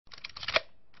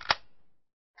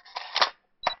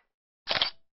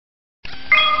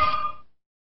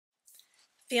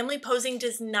Family posing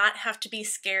does not have to be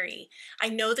scary. I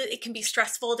know that it can be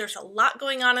stressful. There's a lot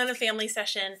going on in a family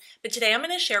session, but today I'm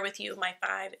going to share with you my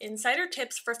 5 insider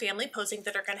tips for family posing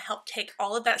that are going to help take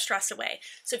all of that stress away.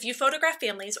 So if you photograph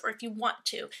families or if you want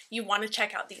to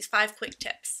check out these 5 quick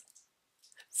tips.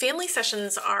 Family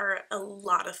sessions are a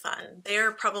lot of fun.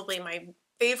 They're probably my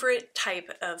favorite type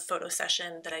of photo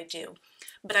session that I do.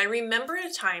 But I remember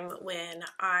a time when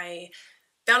I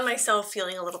found myself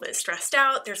feeling a little bit stressed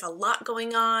out. There's a lot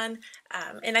going on.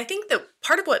 And I think that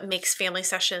part of what makes family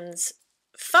sessions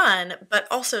fun, but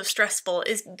also stressful,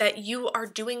 is that you are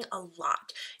doing a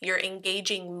lot. You're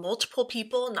engaging multiple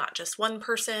people, not just one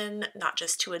person, not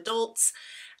just 2 adults.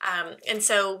 And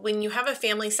so when you have a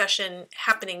family session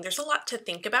happening, there's a lot to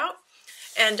think about.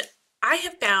 And I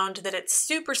have found that it's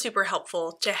super, super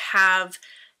helpful to have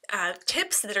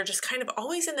tips that are just kind of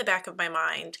always in the back of my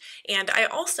mind. And I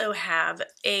also have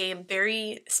a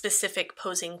very specific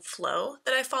posing flow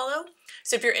that I follow.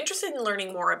 So if you're interested in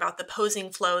learning more about the posing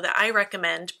flow that I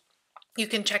recommend, you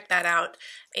can check that out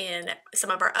in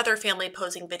some of our other family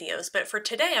posing videos. But for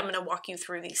today, I'm going to walk you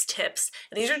through these tips.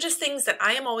 And these are just things that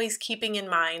I am always keeping in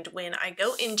mind when I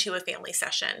go into a family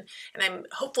session. And I'm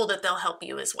hopeful that they'll help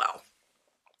you as well.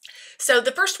 So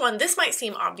the first one, this might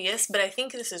seem obvious, but I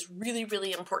think this is really,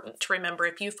 really important to remember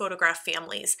if you photograph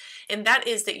families, and that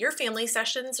is that your family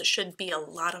sessions should be a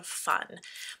lot of fun.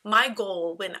 My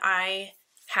goal when I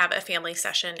have a family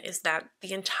session is that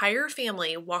the entire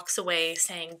family walks away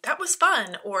saying, that was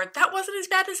fun, or that wasn't as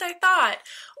bad as I thought,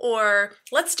 or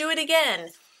let's do it again.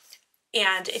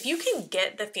 And if you can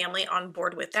get the family on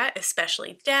board with that,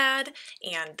 especially dad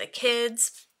and the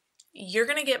kids, you're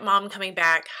going to get mom coming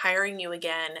back, hiring you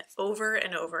again over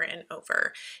and over and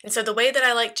over. And so the way that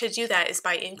I like to do that is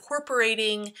by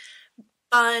incorporating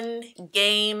fun,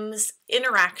 games,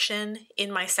 interaction in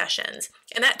my sessions.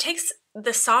 And that takes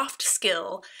the soft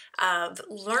skill of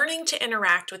learning to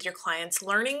interact with your clients,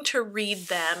 learning to read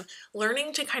them,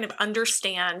 learning to kind of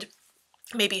understand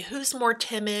maybe who's more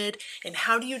timid and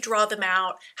how do you draw them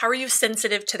out? How are you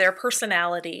sensitive to their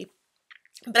personality?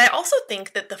 But I also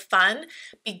think that the fun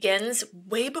begins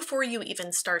way before you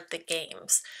even start the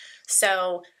games.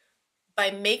 So by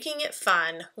making it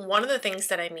fun, one of the things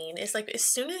that I mean is, like, as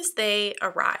soon as they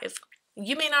arrive,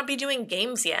 you may not be doing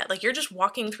games yet. Like, you're just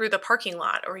walking through the parking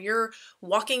lot, or you're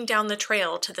walking down the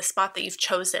trail to the spot that you've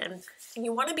chosen. And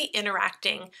you want to be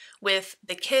interacting with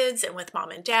the kids and with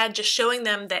mom and dad, just showing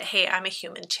them that, hey, I'm a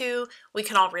human too. We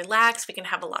can all relax. We can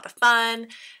have a lot of fun,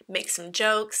 make some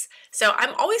jokes. So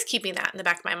I'm always keeping that in the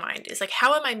back of my mind, is like,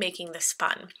 how am I making this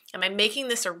fun? Am I making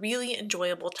this a really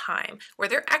enjoyable time where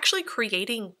they're actually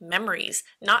creating memories,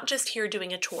 not just here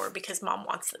doing a tour because mom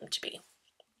wants them to be?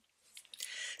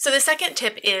 So the second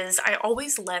tip is I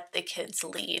always let the kids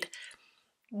lead.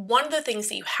 One of the things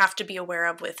that you have to be aware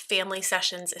of with family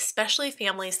sessions, especially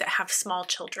families that have small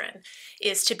children,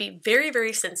 is to be very,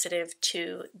 very sensitive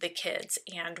to the kids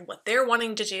and what they're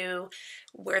wanting to do,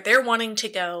 where they're wanting to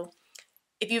go.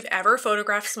 If you've ever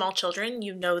photographed small children,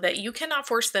 you know that you cannot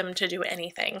force them to do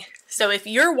anything. So if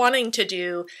you're wanting to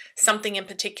do something in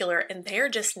particular and they're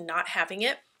just not having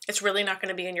it, it's really not going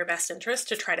to be in your best interest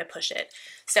to try to push it.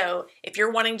 So if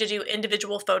you're wanting to do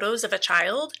individual photos of a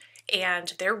child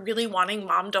and they're really wanting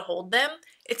mom to hold them,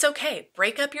 it's okay.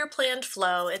 Break up your planned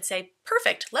flow and say,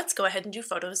 perfect, let's go ahead and do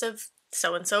photos of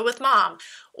so-and-so with mom.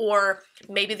 Or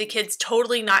maybe the kid's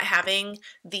totally not having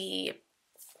the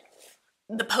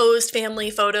posed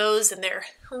family photos and they're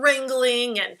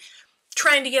wrangling and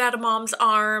trying to get out of mom's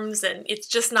arms and it's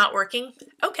just not working.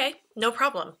 Okay, no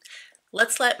problem.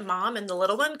 Let's let mom and the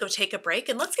little one go take a break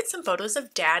and let's get some photos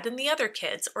of dad and the other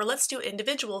kids, or let's do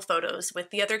individual photos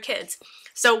with the other kids.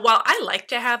 So while I like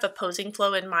to have a posing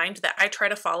flow in mind that I try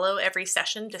to follow every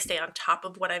session to stay on top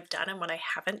of what I've done and what I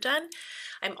haven't done,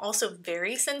 I'm also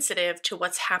very sensitive to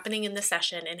what's happening in the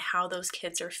session and how those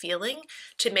kids are feeling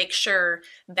to make sure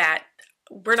that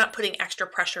we're not putting extra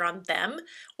pressure on them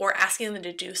or asking them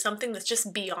to do something that's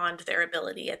just beyond their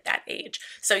ability at that age.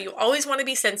 So you always want to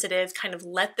be sensitive, kind of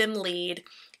let them lead.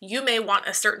 You may want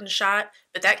a certain shot,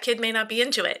 but that kid may not be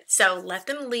into it. So let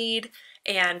them lead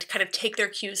and kind of take their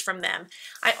cues from them.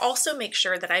 I also make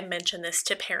sure that I mention this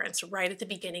to parents right at the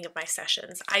beginning of my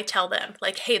sessions. I tell them,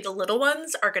 like, hey, the little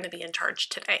ones are going to be in charge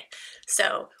today.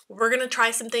 So we're going to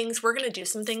try some things, we're going to do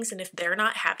some things, and if they're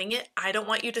not having it, I don't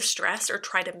want you to stress or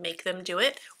try to make them do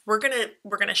it. We're going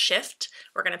to shift,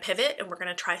 we're going to pivot, and we're going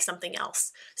to try something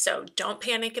else. So don't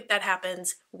panic if that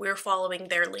happens. We're following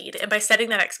their lead. And by setting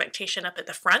that expectation up at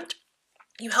the front,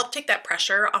 you help take that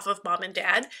pressure off of mom and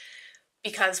dad,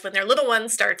 because when their little one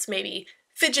starts maybe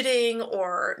fidgeting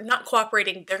or not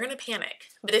cooperating, they're going to panic.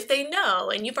 But if they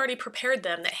know and you've already prepared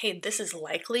them that, hey, this is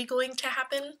likely going to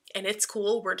happen and it's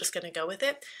cool, we're just going to go with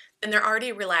it, then they're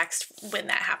already relaxed when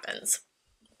that happens.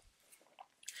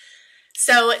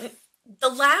 So the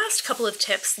last couple of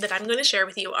tips that I'm going to share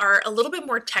with you are a little bit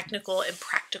more technical and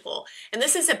practical. And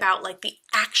this is about like the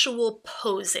actual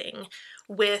posing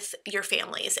with your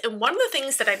families. And one of the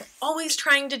things that I'm always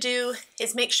trying to do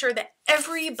is make sure that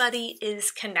everybody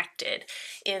is connected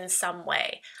in some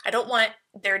way. I don't want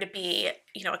there to be,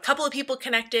 a couple of people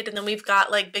connected and then we've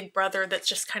got like Big Brother that's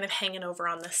just kind of hanging over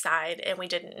on the side and we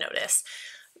didn't notice.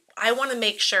 I want to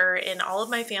make sure in all of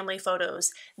my family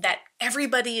photos that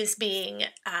everybody is being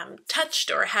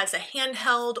touched or has a hand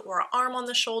held or an arm on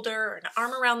the shoulder or an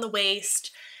arm around the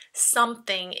waist,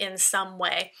 something in some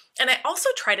way. And I also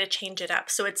try to change it up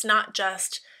so it's not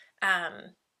just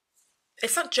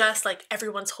like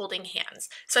everyone's holding hands.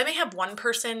 So I may have one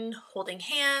person holding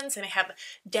hands, I may have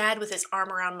dad with his arm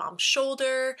around mom's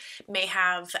shoulder, may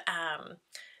have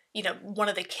one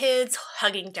of the kids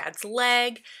hugging dad's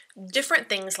leg, different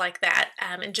things like that,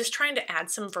 and just trying to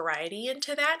add some variety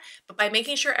into that. But by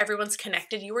making sure everyone's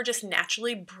connected, you are just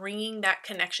naturally bringing that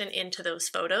connection into those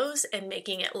photos and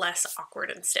making it less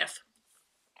awkward and stiff.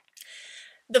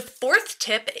 The fourth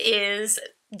tip is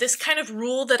this kind of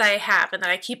rule that I have and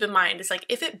that I keep in mind is like,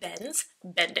 if it bends,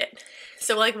 bend it.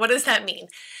 So like, what does that mean?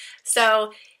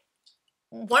 So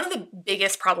one of the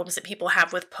biggest problems that people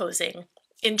have with posing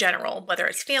in general, whether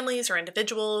it's families or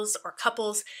individuals or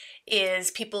couples,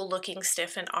 is people looking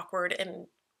stiff and awkward and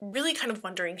really kind of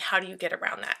wondering, how do you get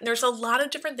around that? And there's a lot of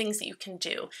different things that you can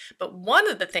do, but one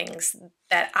of the things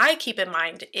that I keep in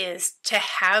mind is to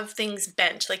have things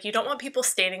bent. Like, you don't want people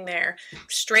standing there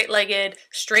straight-legged,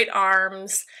 straight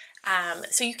arms.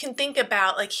 So you can think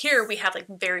about, like, here we have like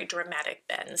very dramatic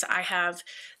bends. I have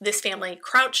this family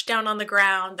crouched down on the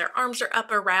ground, their arms are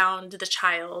up around the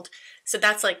child. So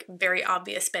that's like very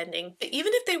obvious bending. But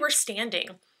even if they were standing,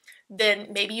 then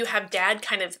maybe you have dad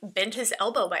kind of bend his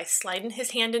elbow by sliding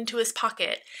his hand into his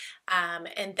pocket.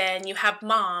 And then you have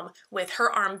mom with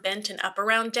her arm bent and up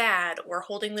around dad or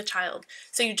holding the child.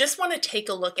 So you just want to take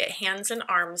a look at hands and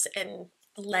arms and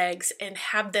legs and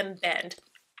have them bend.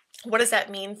 What does that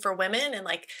mean for women? And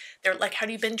like, they're like, how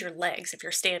do you bend your legs if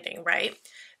you're standing, right?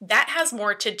 That has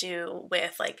more to do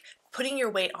with like putting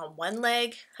your weight on one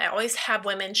leg. I always have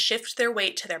women shift their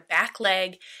weight to their back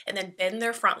leg and then bend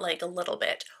their front leg a little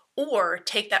bit, or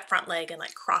take that front leg and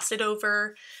like cross it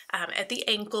over at the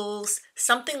ankles,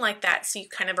 something like that. So you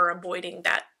kind of are avoiding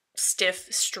that stiff,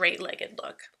 straight-legged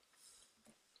look.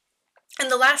 And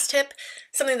the last tip,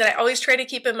 something that I always try to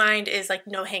keep in mind, is like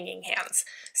no hanging hands.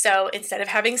 So instead of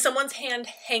having someone's hand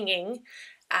hanging,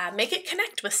 make it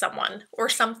connect with someone or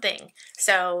something.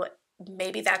 So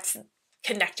maybe that's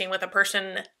connecting with a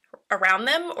person around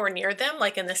them or near them,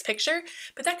 like in this picture,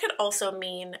 but that could also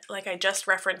mean, like I just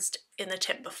referenced in the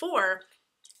tip before,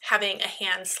 having a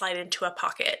hand slide into a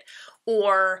pocket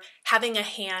or having a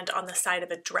hand on the side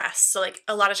of a dress. So like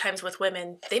a lot of times with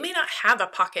women, they may not have a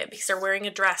pocket because they're wearing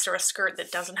a dress or a skirt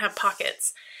that doesn't have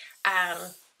pockets.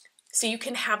 So you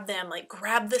can have them like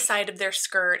grab the side of their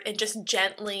skirt and just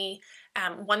gently,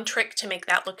 one trick to make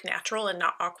that look natural and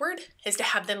not awkward is to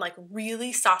have them like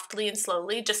really softly and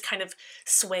slowly just kind of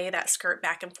sway that skirt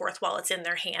back and forth while it's in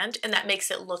their hand, and that makes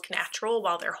it look natural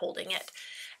while they're holding it.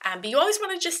 But you always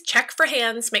want to just check for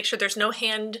hands, make sure there's no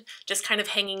hand just kind of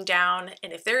hanging down,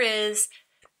 and if there is,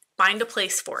 find a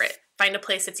place for it. Find a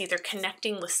place that's either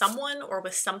connecting with someone or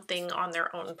with something on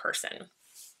their own person.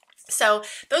 So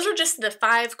those are just the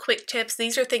 5 quick tips.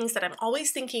 These are things that I'm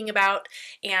always thinking about,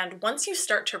 and once you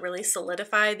start to really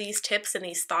solidify these tips and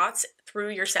these thoughts through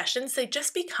your sessions, they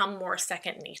just become more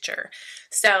second nature.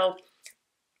 So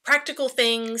practical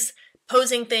things,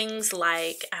 posing things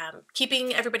like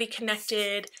keeping everybody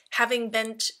connected, having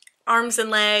bent arms and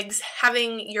legs,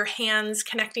 having your hands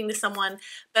connecting to someone,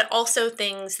 but also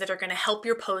things that are going to help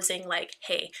your posing, like,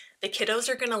 hey, the kiddos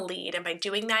are going to lead, and by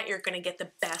doing that, you're going to get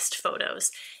the best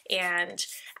photos. And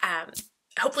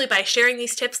hopefully by sharing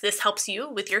these tips, this helps you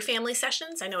with your family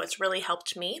sessions. I know it's really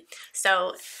helped me.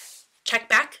 So check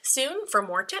back soon for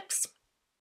more tips.